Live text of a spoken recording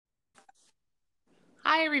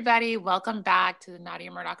Hi, everybody. Welcome back to the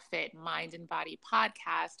Nadia Murdoch Fit Mind and Body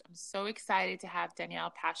podcast. I'm so excited to have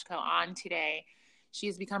Danielle Pashko on today. She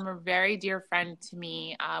has become a very dear friend to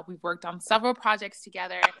me. We've worked on several projects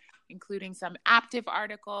together, including some active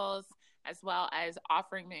articles, as well as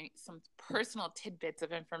offering me some personal tidbits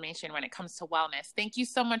of information when it comes to wellness. Thank you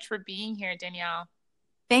so much for being here, Danielle.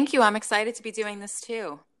 Thank you. I'm excited to be doing this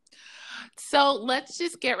too. So let's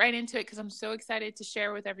just get right into it because I'm so excited to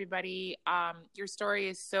share with everybody. Your story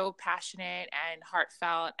is so passionate and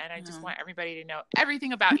heartfelt, and I just want everybody to know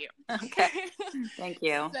everything about you. Okay. Thank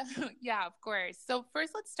you. So, yeah, of course. So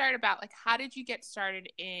first, let's start about how did you get started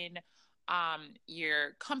in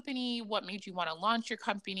your company? What made you want to launch your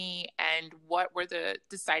company? And what were the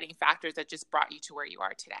deciding factors that just brought you to where you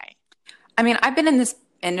are today? I mean, I've been in this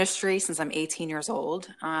industry since I'm 18 years old.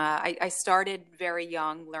 I started very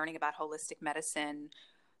young learning about holistic medicine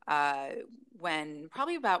when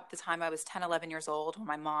probably about the time I was 10, 11 years old, when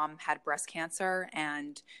my mom had breast cancer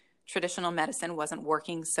and traditional medicine wasn't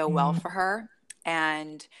working so well for her.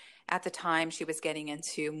 And at the time, she was getting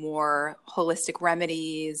into more holistic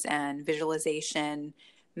remedies and visualization,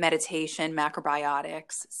 meditation,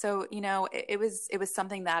 macrobiotics. So, it was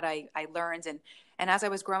something that I learned. And as I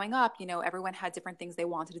was growing up, everyone had different things they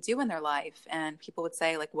wanted to do in their life. And people would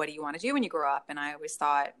say, what do you want to do when you grow up? And I always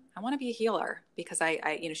thought, I want to be a healer because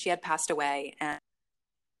she had passed away and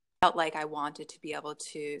felt like I wanted to be able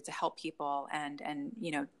to help people and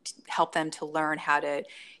help them to learn how to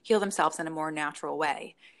heal themselves in a more natural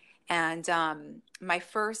way. And my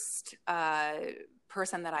first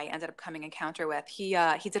person that I ended up coming encounter with, he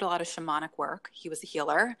did a lot of shamanic work. He was a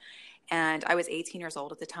healer, and I was 18 years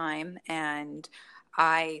old at the time, and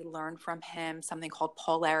I learned from him something called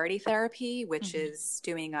polarity therapy, which is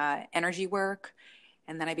doing energy work.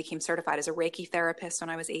 And then I became certified as a Reiki therapist when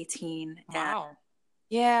I was 18. Wow. And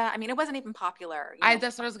yeah, I mean, it wasn't even popular.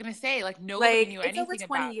 That's what I was going to say. Nobody knew It's over anything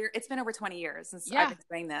 20 about. years. It's been over 20 years since Yeah. I've been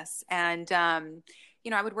doing this. And,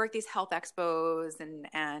 I would work these health expos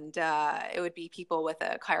and it would be people with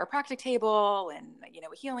a chiropractic table and,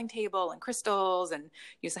 a healing table and crystals, and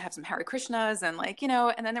used to have some Hare Krishnas and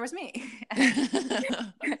and then there was me.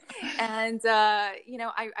 And,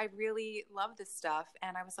 I really love this stuff.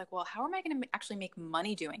 And I was like, well, how am I going to actually make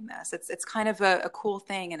money doing this? It's kind of a cool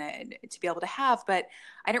thing and to be able to have, but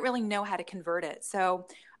I didn't really know how to convert it. So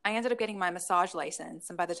I ended up getting my massage license.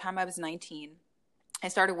 And by the time I was 19, I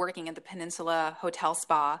started working at the Peninsula Hotel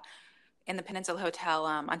Spa in the Peninsula Hotel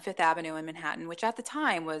on Fifth Avenue in Manhattan, which at the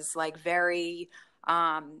time was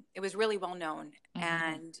it was really well known.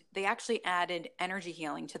 And they actually added energy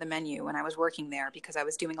healing to the menu when I was working there because I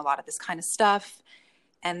was doing a lot of this kind of stuff.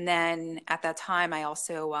 And then at that time, I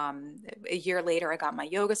also, a year later, I got my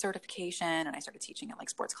yoga certification and I started teaching at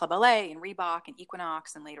Sports Club LA and Reebok and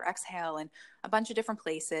Equinox and later Exhale and a bunch of different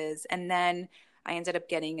places. And then I ended up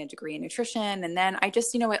getting a degree in nutrition. And then I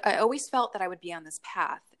just, I always felt that I would be on this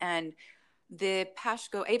path. And the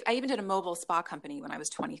Pashko, I even did a mobile spa company when I was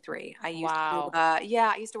 23. I used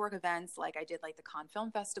I used to work events. I did the Cannes Film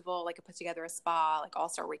Festival, I put together a spa,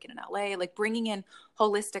 All-Star Weekend in LA, bringing in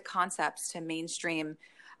holistic concepts to mainstream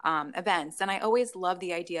events. And I always loved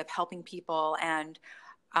the idea of helping people. And,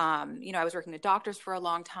 I was working with doctors for a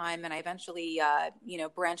long time, and I eventually,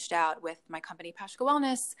 branched out with my company, Pashko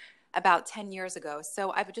Wellness, about 10 years ago.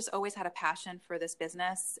 So I've just always had a passion for this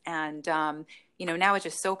business. And, now it's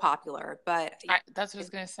just so popular. But that's what I was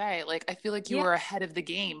going to say. I feel like you were ahead of the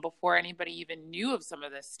game before anybody even knew of some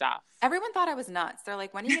of this stuff. Everyone thought I was nuts. They're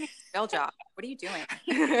like, when are you going to get a real job? What are you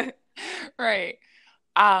doing? Right.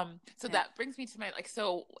 So that brings me to my,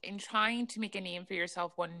 so in trying to make a name for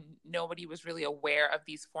yourself when nobody was really aware of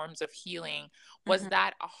these forms of healing, was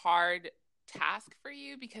that a hard task for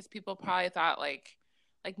you? Because people probably thought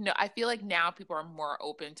no, I feel like now people are more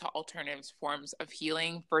open to alternative forms of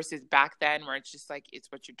healing versus back then where it's just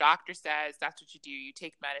it's what your doctor says. That's what you do. You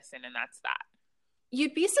take medicine and that's that.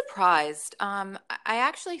 You'd be surprised. I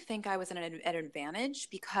actually think I was at an advantage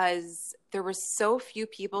because there were so few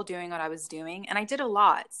people doing what I was doing, and I did a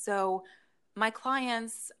lot. So my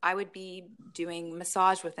clients, I would be doing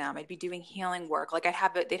massage with them. I'd be doing healing work.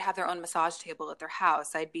 They'd have their own massage table at their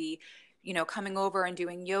house. I'd be, coming over and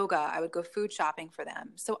doing yoga. I would go food shopping for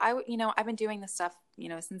them. So I've been doing this stuff,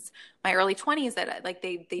 since my early 20s that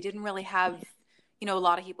they didn't really have, a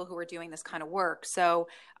lot of people who were doing this kind of work. So,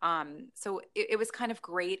 it was kind of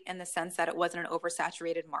great in the sense that it wasn't an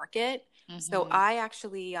oversaturated market. So I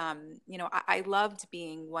actually, I loved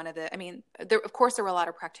being one of the, of course there were a lot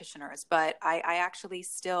of practitioners, but I actually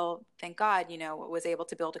still, thank God, was able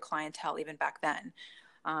to build a clientele even back then.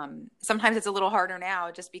 Sometimes it's a little harder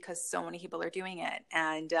now just because so many people are doing it.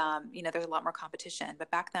 And, there's a lot more competition.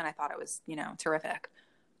 But back then I thought it was, terrific.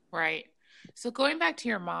 Right. So going back to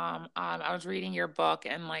your mom, I was reading your book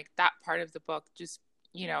and like that part of the book just,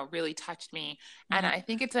 really touched me. And Mhm. I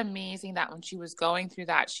think it's amazing that when she was going through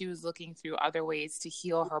that, she was looking through other ways to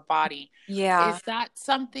heal her body. Yeah. Is that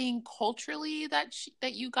something culturally that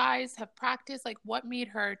you guys have practiced? Like what made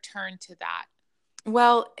her turn to that?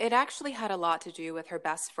 Well, it actually had a lot to do with her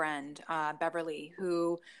best friend, Beverly,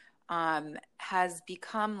 who has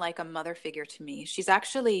become like a mother figure to me. She's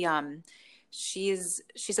actually she's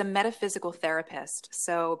a metaphysical therapist.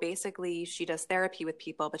 So basically, she does therapy with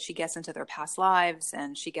people, but she gets into their past lives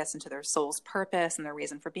and she gets into their soul's purpose and their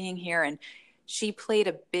reason for being here. And she played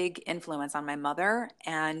a big influence on my mother,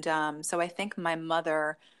 and so I think my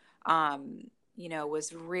mother.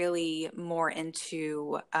 Was really more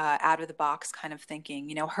into out of the box kind of thinking.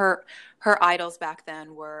 Her idols back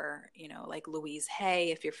then were, like Louise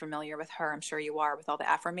Hay, if you're familiar with her, I'm sure you are, with all the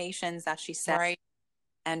affirmations that she said, Right.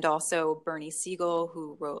 and also Bernie Siegel,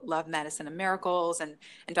 who wrote Love, Medicine, and Miracles, and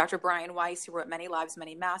Dr. Brian Weiss, who wrote Many Lives,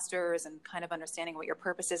 Many Masters, and kind of understanding what your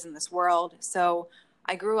purpose is in this world. So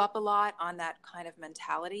I grew up a lot on that kind of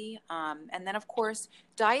mentality. And then, of course,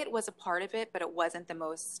 diet was a part of it, but it wasn't the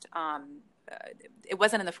most, it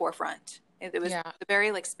wasn't in the forefront. It was Yeah. a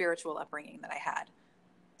very like spiritual upbringing that I had.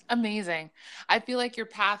 Amazing. I feel like your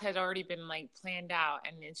path had already been like planned out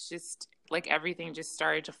and it's just like everything just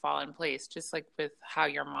started to fall in place, just like with how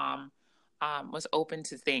your mom was open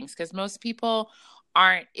to things. Because most people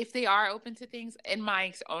aren't, if they are open to things, in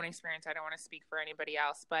my own experience, I don't want to speak for anybody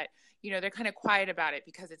else, but they're kind of quiet about it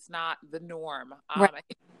because it's not the norm. Right. I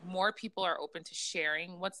think more people are open to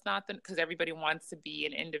sharing what's not the, because everybody wants to be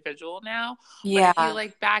an individual now. But I feel Yeah.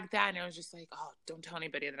 like back then it was just like, oh, don't tell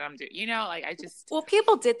anybody that I'm doing, like I just, Well,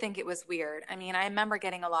 people did think it was weird. I mean, I remember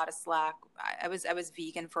getting a lot of slack. I was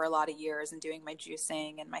vegan for a lot of years and doing my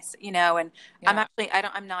juicing and and yeah.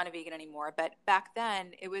 I'm not a vegan anymore, but back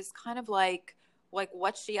then it was kind of like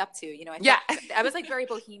what's she up to? I Yeah. felt I was like very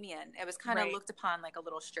bohemian. It was kind of Right. looked upon like a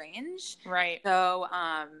little strange. Right. So,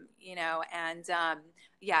 and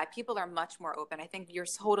yeah, people are much more open. I think you're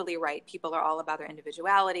totally right. People are all about their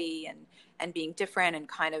individuality and being different and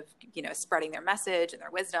kind of, spreading their message and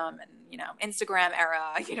their wisdom and, Instagram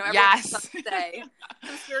era, everyone Yes. loves to say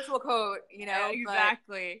some spiritual quote, but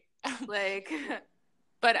Exactly. like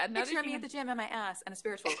But another picture of me at thing, the gym and my ass and a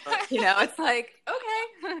spiritual quote, it's like,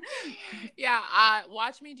 okay. yeah,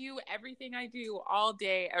 watch me do everything I do all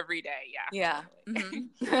day, every day. Yeah, Yeah. totally.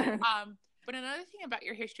 Hmm. But another thing about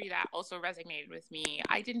your history that also resonated with me,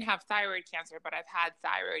 I didn't have thyroid cancer, but I've had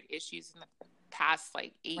thyroid issues in the past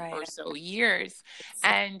like 8 or so years.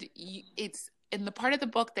 And it's in the part of the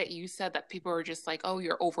book that you said that people were just like, oh,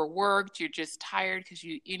 you're overworked, you're just tired because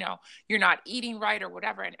you're not eating right or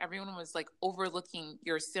whatever. And everyone was like overlooking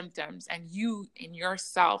your symptoms and you in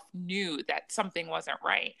yourself knew that something wasn't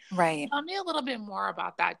right. Right. Tell me a little bit more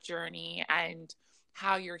about that journey and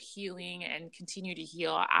how you're healing and continue to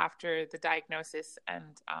heal after the diagnosis and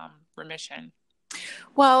remission.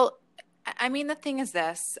 Well, I mean, the thing is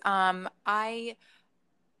this,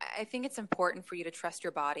 I think it's important for you to trust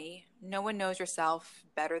your body. No one knows yourself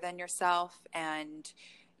better than yourself, and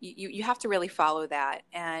you have to really follow that.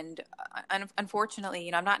 And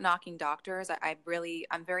unfortunately, I'm not knocking doctors. I'm very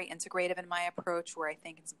integrative in my approach, where I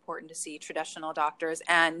think it's important to see traditional doctors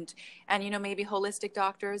and maybe holistic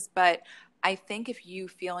doctors. But I think if you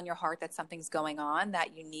feel in your heart that something's going on,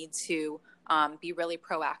 that you need to be really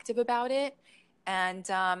proactive about it. And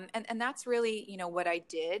that's really what I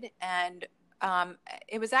did. And um,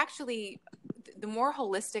 it was actually the more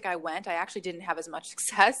holistic I went, I actually didn't have as much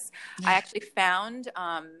success. I actually found,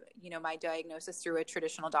 my diagnosis through a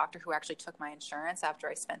traditional doctor who actually took my insurance after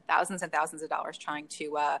I spent thousands and thousands of dollars trying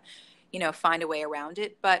to, find a way around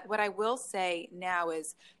it. But what I will say now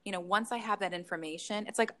is, once I have that information,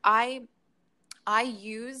 it's like I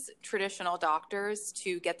use traditional doctors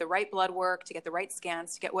to get the right blood work, to get the right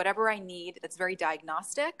scans, to get whatever I need that's very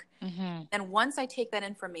diagnostic. Mm-hmm. And once I take that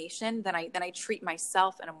information, then I treat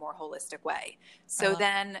myself in a more holistic way. I So love.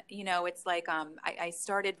 then, it's like I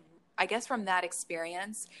started, I guess from that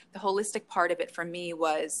experience, the holistic part of it for me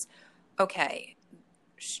was, okay,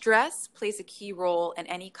 stress plays a key role in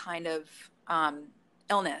any kind of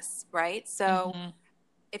illness, right? So Mm-hmm.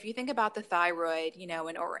 if you think about the thyroid,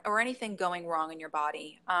 or anything going wrong in your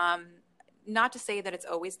body, not to say that it's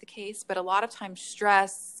always the case, but a lot of times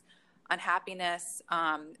stress, unhappiness,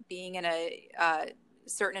 being in a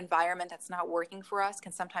certain environment that's not working for us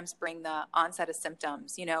can sometimes bring the onset of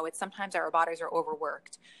symptoms. It's sometimes our bodies are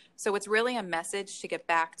overworked. So it's really a message to get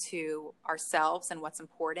back to ourselves and what's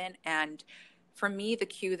important. And for me, the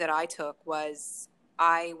cue that I took was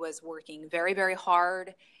I was working very, very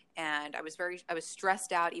hard, and I was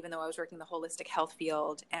stressed out, even though I was working the holistic health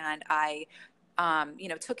field. And I,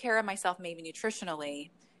 took care of myself maybe nutritionally,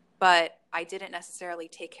 but I didn't necessarily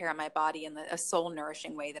take care of my body in a soul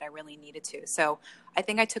nourishing way that I really needed to. So I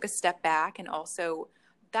think I took a step back, and also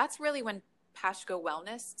that's really when Pashko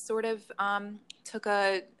Wellness sort of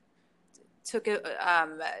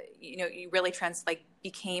you really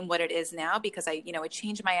became what it is now, because I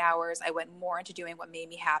changed my hours. I went more into doing what made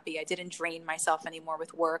me happy. I didn't drain myself anymore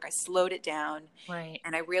with work. I slowed it down. Right.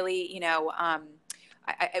 And I really,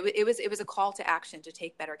 it was a call to action to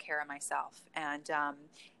take better care of myself and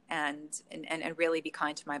really be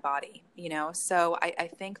kind to my body, So I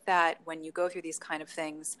think that when you go through these kind of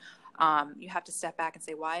things, you have to step back and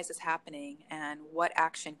say, why is this happening? And what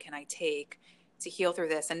action can I take to heal through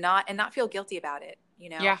this and not feel guilty about it,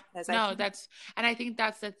 Yeah, no, I think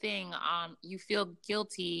that's the thing. You feel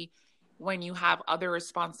guilty when you have other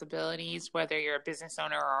responsibilities, whether you're a business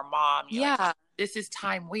owner or a mom. You're like, this is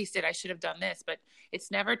time wasted. I should have done this, but it's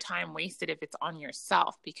never time wasted if it's on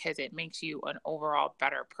yourself, because it makes you an overall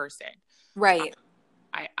better person. Right.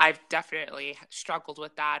 I've definitely struggled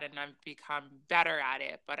with that, and I've become better at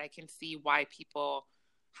it, but I can see why people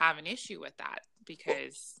have an issue with that,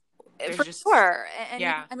 because for sure. And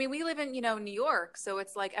I mean, we live in, New York, so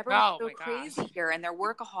it's like everyone's so crazy here, and they're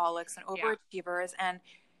workaholics and overachievers. And,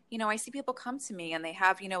 I see people come to me and they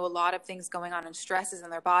have, a lot of things going on and stresses in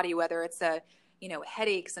their body, whether it's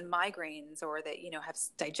headaches and migraines, or that, have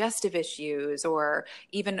digestive issues, or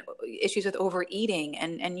even issues with overeating.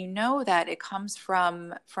 And that it comes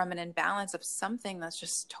from an imbalance of something that's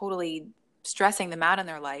just totally stressing them out in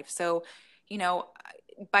their life. So,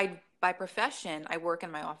 by profession, I work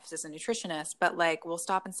in my office as a nutritionist, but we'll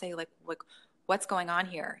stop and say what's going on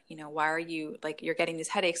here? Why are you you're getting these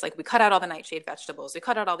headaches? We cut out all the nightshade vegetables. We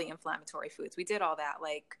cut out all the inflammatory foods. We did all that.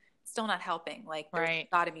 Still not helping. There's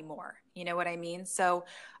got to be more. You know what I mean? So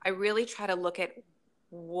I really try to look at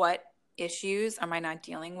what issues am I not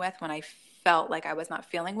dealing with when I felt like I was not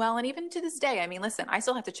feeling well. And even to this day, I mean, listen, I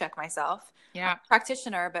still have to check myself. Yeah. I'm a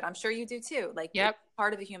practitioner, but I'm sure you do too. It's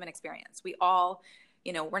part of the human experience. We all,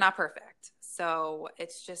 we're not perfect. So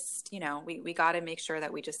it's just, we got to make sure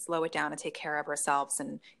that we just slow it down and take care of ourselves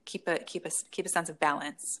and keep a sense of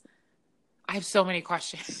balance. I have so many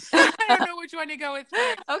questions. I don't know which one to go with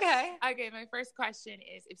first. Okay. My first question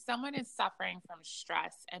is, if someone is suffering from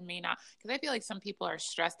stress and may not, because I feel like some people are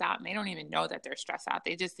stressed out and they don't even know that they're stressed out.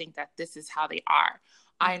 They just think that this is how they are.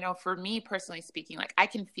 I know for me personally speaking, I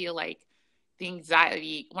can feel the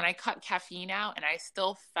anxiety when I cut caffeine out, and I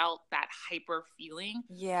still felt that hyper feeling.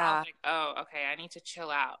 Yeah. I was like, oh, okay, I need to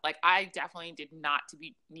chill out. I definitely did not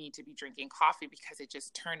need to be drinking coffee, because it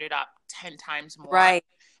just turned it up 10 times more. Right.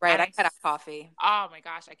 I cut out coffee. Oh my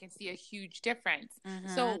gosh, I can see a huge difference.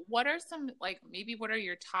 Mm-hmm. So what are some, what are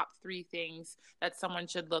your top 3 things that someone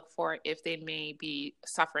should look for if they may be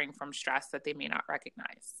suffering from stress that they may not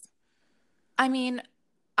recognize? I mean,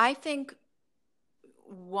 I think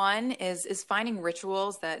one is finding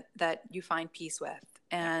rituals that you find peace with.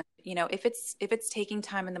 And, if it's taking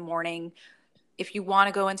time in the morning, if you want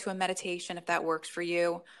to go into a meditation, if that works for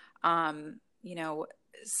you,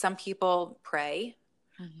 some people pray,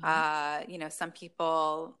 some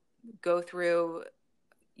people go through,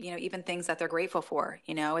 even things that they're grateful for,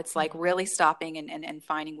 it's really stopping and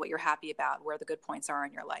finding what you're happy about, where the good points are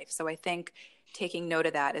in your life. So I think taking note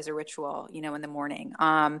of that is a ritual, in the morning.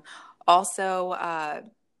 Also,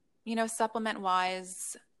 supplement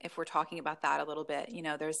wise, if we're talking about that a little bit,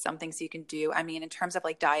 there's some things you can do. I mean, in terms of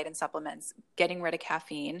diet and supplements, getting rid of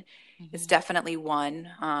caffeine is definitely one.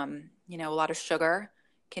 A lot of sugar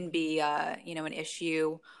can be, an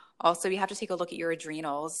issue. Also, you have to take a look at your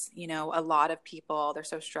adrenals. A lot of people, they're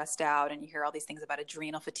so stressed out, and you hear all these things about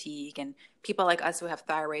adrenal fatigue, and people like us who have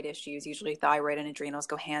thyroid issues, usually thyroid and adrenals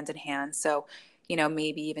go hand in hand. So,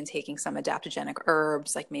 maybe even taking some adaptogenic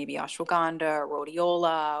herbs like maybe ashwagandha or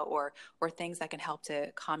rhodiola, or things that can help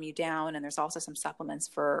to calm you down. And there's also some supplements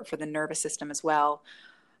for the nervous system as well.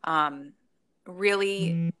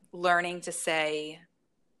 Really learning to say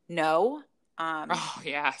no. Oh,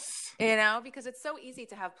 yes. Because it's so easy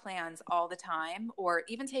to have plans all the time, or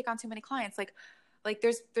even take on too many clients.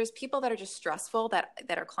 There's people that are just stressful, that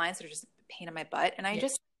are clients that are just a pain in my butt. And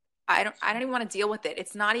I don't even want to deal with it.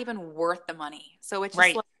 It's not even worth the money. So it's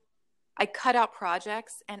just I cut out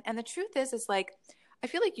projects. And the truth is I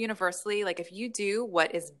feel like universally, like if you do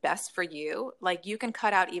what is best for you, like you can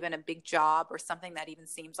cut out even a big job or something that even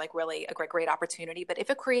seems like really a great opportunity. But if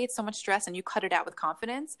it creates so much stress and you cut it out with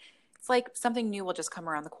confidence, it's like something new will just come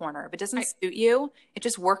around the corner. If it doesn't I, suit you, it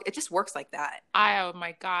just works like that. oh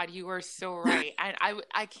my God, you are so right. And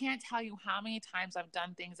I can't tell you how many times I've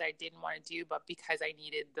done things I didn't want to do, but because I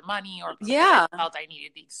needed the money or because I Yeah. felt I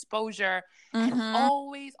needed the exposure, and Mm-hmm.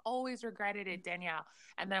 always regretted it, Danielle.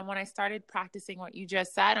 And then when I started practicing what you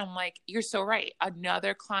just said, I'm like, you're so right.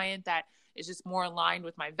 Another client that is just more aligned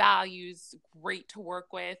with my values, great to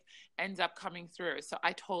work with, ends up coming through. So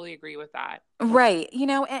I totally agree with that. Right.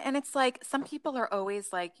 And it's like some people are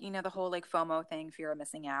always like, the whole like FOMO thing, fear of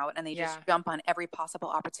missing out, and they just Yeah. jump on every possible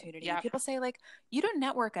opportunity. Yep. People say like, you don't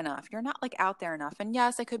network enough. You're not like out there enough. And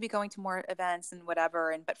yes, I could be going to more events and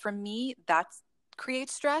whatever. But for me, that's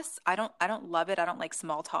creates stress. I don't love it. I don't like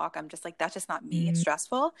small talk. I'm just like, that's just not me. It's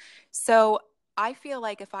stressful. So I feel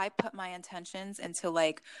like if I put my intentions into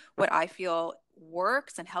like what I feel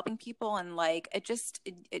works and helping people, and like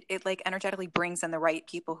it like energetically brings in the right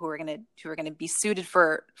people who are gonna be suited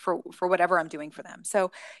for whatever I'm doing for them.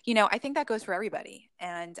 So I think that goes for everybody.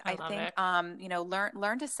 And I I love think it.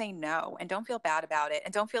 learn to say no, and don't feel bad about it,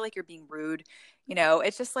 and don't feel like you're being rude.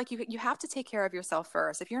 It's just like you have to take care of yourself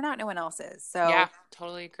first. If you're not, no one else is. Yeah, So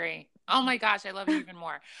totally agree. Oh my gosh, I love you even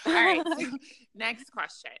more. All right, so next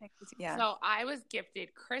question. yeah. So I was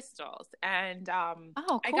gifted crystals, and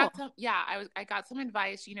Oh, I cool. got some. Yeah, I got some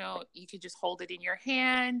advice. You could just hold it in your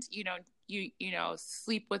hand. You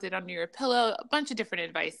sleep with it under your pillow. A bunch of different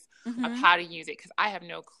advice of Hmm. how to use it because I have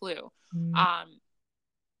no clue.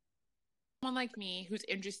 Someone like me who's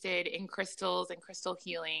interested in crystals and crystal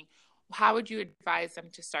healing, how would you advise them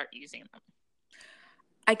to start using them?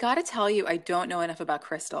 I gotta tell you, I don't know enough about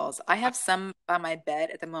crystals. I have some on my bed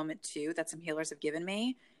at the moment too that some healers have given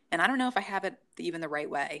me, and I don't know if I have it even the right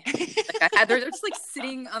way. Like they're just like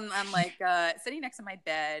sitting on like sitting next to my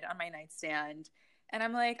bed on my nightstand, and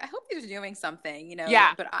I'm like, I hope these are doing something,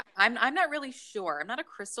 Yeah. But I'm not really sure. I'm not a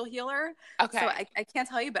crystal healer, so Okay. I can't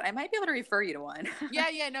tell you, but I might be able to refer you to one.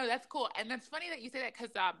 Yeah, no, that's cool. And that's funny that you say that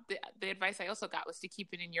because the advice I also got was to keep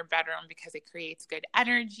it in your bedroom because it creates good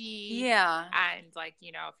energy. Yeah. And, like,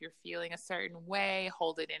 if you're feeling a certain way,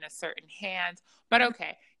 hold it in a certain hand. But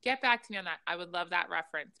okay, get back to me on that. I would love that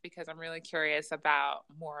reference because I'm really curious about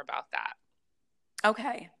more about that.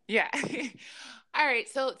 Okay. Yeah. All right.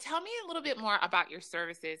 So tell me a little bit more about your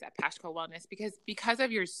services at Pashko Wellness because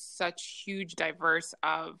of your such huge diverse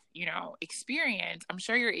of, experience, I'm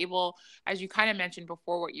sure you're able, as you kind of mentioned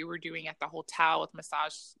before, what you were doing at the hotel with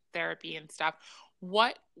massage therapy and stuff.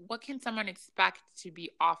 What can someone expect to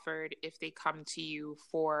be offered if they come to you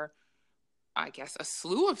for, I guess, a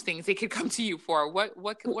slew of things they could come to you for? What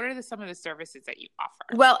are some of the services that you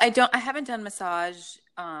offer? Well, I haven't done massage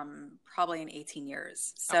probably in 18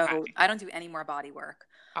 years. Okay. So I don't do any more body work.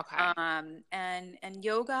 Okay. And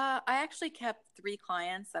yoga, I actually kept 3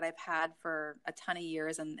 clients that I've had for a ton of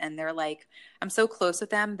years, and they're like, I'm so close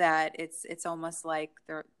with them that it's almost like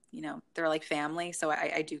they're like family. So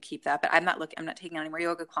I do keep that, but I'm not taking on any more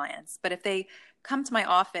yoga clients. But if they come to my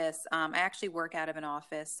office, I actually work out of an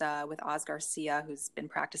office with Oz Garcia, who's been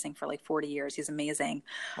practicing for like 40 years. He's amazing.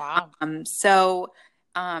 Wow. Um, so,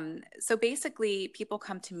 so basically people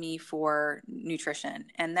come to me for nutrition,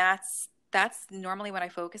 and that's normally what I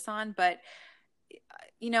focus on. But,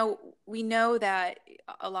 we know that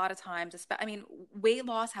a lot of times, weight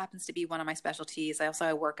loss happens to be one of my specialties.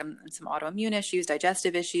 I work on some autoimmune issues,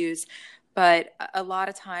 digestive issues, but a lot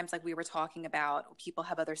of times, like we were talking about, people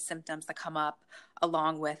have other symptoms that come up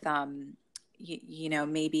along with,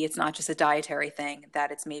 maybe it's not just a dietary thing,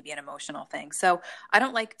 that it's maybe an emotional thing. So I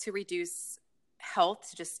don't like to reduce health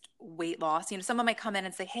to just weight loss. Someone might come in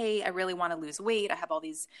and say, hey, I really want to lose weight. I have all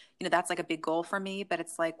these, that's like a big goal for me, but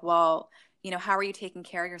it's like, well, how are you taking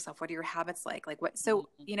care of yourself? What are your habits like? Like what? So,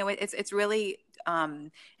 it's really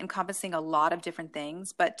encompassing a lot of different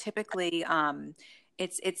things, but typically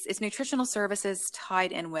it's nutritional services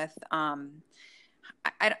tied in with, I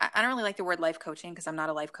don't really like the word life coaching because I'm not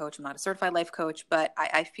a life coach. I'm not a certified life coach, but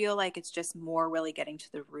I feel like it's just more really getting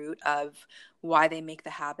to the root of why they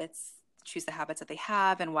choose the habits that they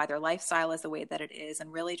have, and why their lifestyle is the way that it is,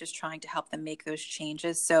 and really just trying to help them make those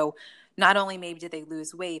changes. So not only maybe do they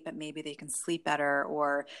lose weight, but maybe they can sleep better,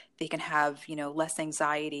 or they can have, less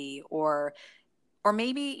anxiety, or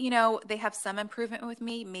maybe, they have some improvement with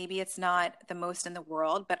me. Maybe it's not the most in the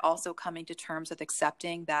world, but also coming to terms with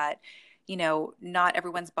accepting that, not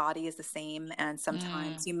everyone's body is the same. And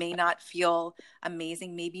sometimes you may not feel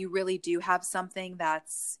amazing. Maybe you really do have something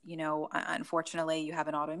that's, unfortunately, you have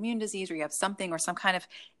an autoimmune disease, or you have something or some kind of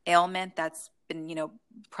ailment that's been,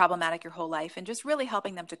 problematic your whole life, and just really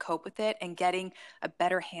helping them to cope with it and getting a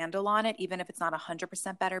better handle on it, even if it's not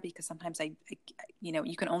 100% better, because sometimes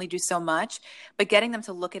you can only do so much, but getting them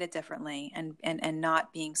to look at it differently, and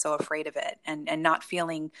not being so afraid of it, and not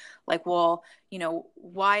feeling like, well,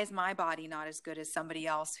 why is my body not as good as somebody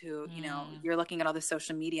else who, you're looking at all the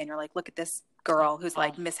social media and you're like, look at this girl who's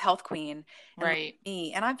like Miss Health Queen, and right.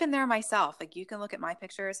 me. And I've been there myself. Like, you can look at my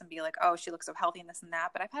pictures and be like, oh, she looks so healthy and this and that,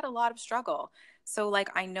 but I've had a lot of struggle. So like,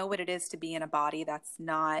 I know what it is to be in a body that's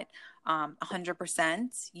not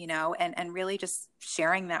 100%, and really just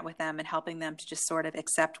sharing that with them and helping them to just sort of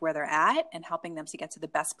accept where they're at, and helping them to get to the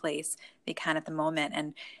best place they can at the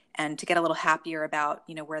moment, and to get a little happier about,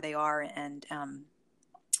 where they are. And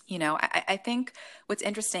I think what's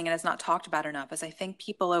interesting, and it's not talked about enough, is I think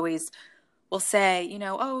people always will say,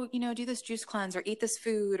 do this juice cleanse or eat this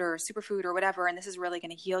food or superfood or whatever, and this is really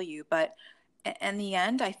going to heal you. But in the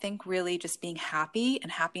end, I think really just being happy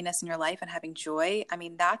and happiness in your life and having joy, I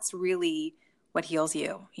mean, that's really what heals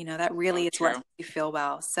you. That really is what makes you feel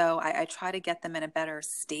well. So I try to get them in a better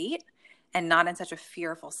state, and not in such a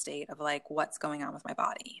fearful state of like, what's going on with my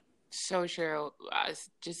body. So true.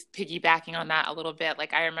 Just piggybacking on that a little bit.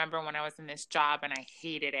 Like, I remember when I was in this job and I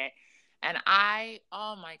hated it. And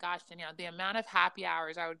oh my gosh, Danielle, the amount of happy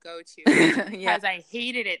hours I would go to because I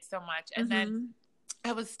hated it so much. And then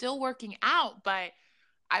I was still working out, but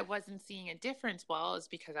I wasn't seeing a difference. Well, it's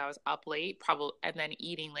because I was up late, probably, and then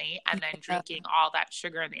eating late, and then drinking all that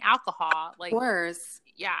sugar and the alcohol. Like, of course.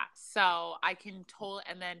 Yeah. So I can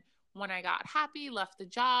and then when I got happy, left the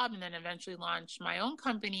job, and then eventually launched my own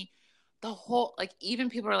company, the whole, like, even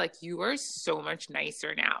people are like, you are so much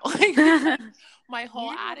nicer now. Like, my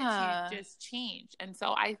whole attitude just changed. And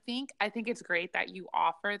so I think it's great that you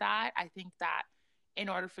offer that. I think that in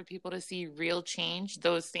order for people to see real change,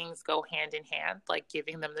 those things go hand in hand, like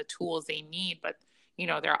giving them the tools they need. But,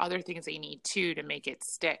 there are other things they need too to make it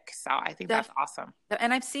stick. So I think that's awesome.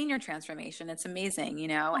 And I've seen your transformation. It's amazing,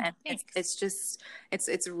 and it's just,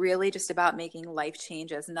 it's really just about making life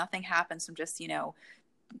changes. Nothing happens from just, you're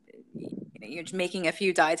making a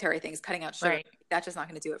few dietary things, cutting out sugar. Right. That's just not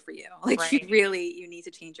going to do it for you. Like, you need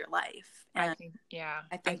to change your life. And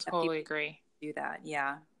I totally agree. Do that.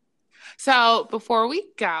 Yeah. So before we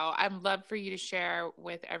go, I'd love for you to share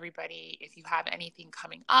with everybody if you have anything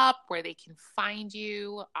coming up, where they can find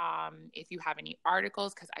you, if you have any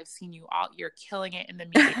articles, because I've seen you're killing it in the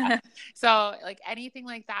media. So like anything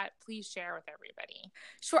like that, please share with everybody.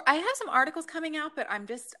 Sure. I have some articles coming out, but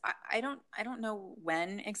I don't know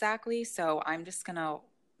when exactly. So I'm just going to,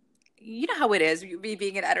 you know how it is, me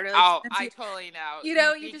being an editor. Like, I totally know. You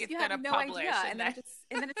have no idea. And then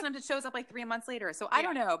it shows up like 3 months later. So I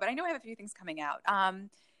don't know, but I know I have a few things coming out.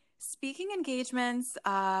 Speaking engagements,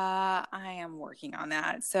 I am working on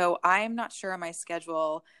that. So I'm not sure on my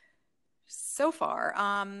schedule so far.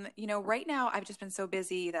 Right now I've just been so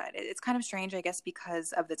busy that it's kind of strange, I guess,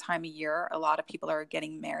 because of the time of year. A lot of people are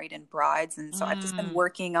getting married and brides. And so I've just been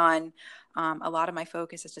working on, a lot of my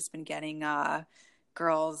focus has just been getting,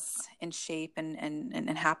 girls in shape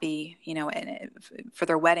and happy, for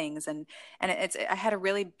their weddings. And I had a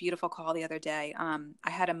really beautiful call the other day. I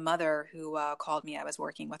had a mother who called me. I was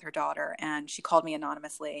working with her daughter, and she called me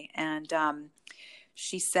anonymously. And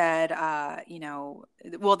she said,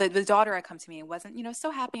 the daughter had come to me and wasn't,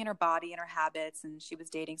 so happy in her body and her habits. And she was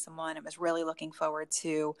dating someone and was really looking forward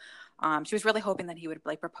to, she was really hoping that he would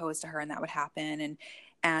like propose to her and that would happen.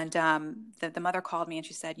 And the mother called me and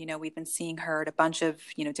she said, we've been seeing her at a bunch of,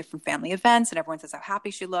 different family events, and everyone says how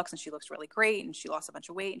happy she looks, and she looks really great, and she lost a bunch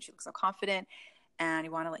of weight, and she looks so confident. And we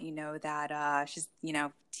want to let you know that she's,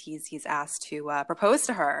 he's asked to propose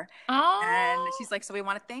to her. Oh. And she's like, so we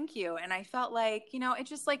want to thank you. And I felt like, it's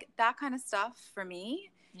just like that kind of stuff for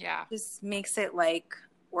me. Yeah. Just makes it like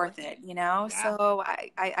worth it. Yeah. So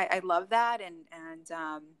I love that. And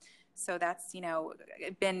so that's,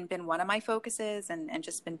 been one of my focuses, and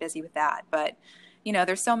just been busy with that. But,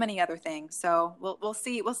 there's so many other things. So we'll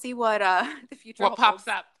see what the future holds. Pops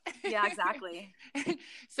up. Yeah, exactly.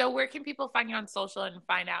 So where can people find you on social and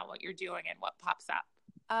find out what you're doing and what pops up?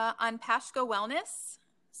 On Pashko Wellness.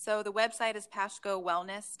 So the website is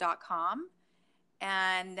pashkowellness.com.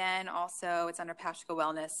 And then also it's under Pashko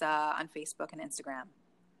Wellness on Facebook and Instagram.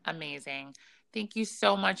 Amazing. Thank you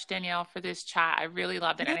so much, Danielle, for this chat. I really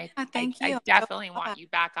loved it. Yeah, and thank you. I definitely want you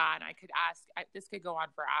back on. I could this could go on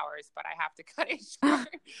for hours, but I have to cut it short.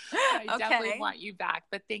 I definitely want you back.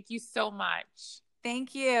 But thank you so much.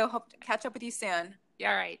 Thank you. Hope to catch up with you soon.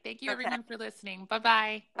 Yeah, all right. Thank you, everyone, for listening.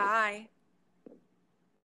 Bye-bye. Bye.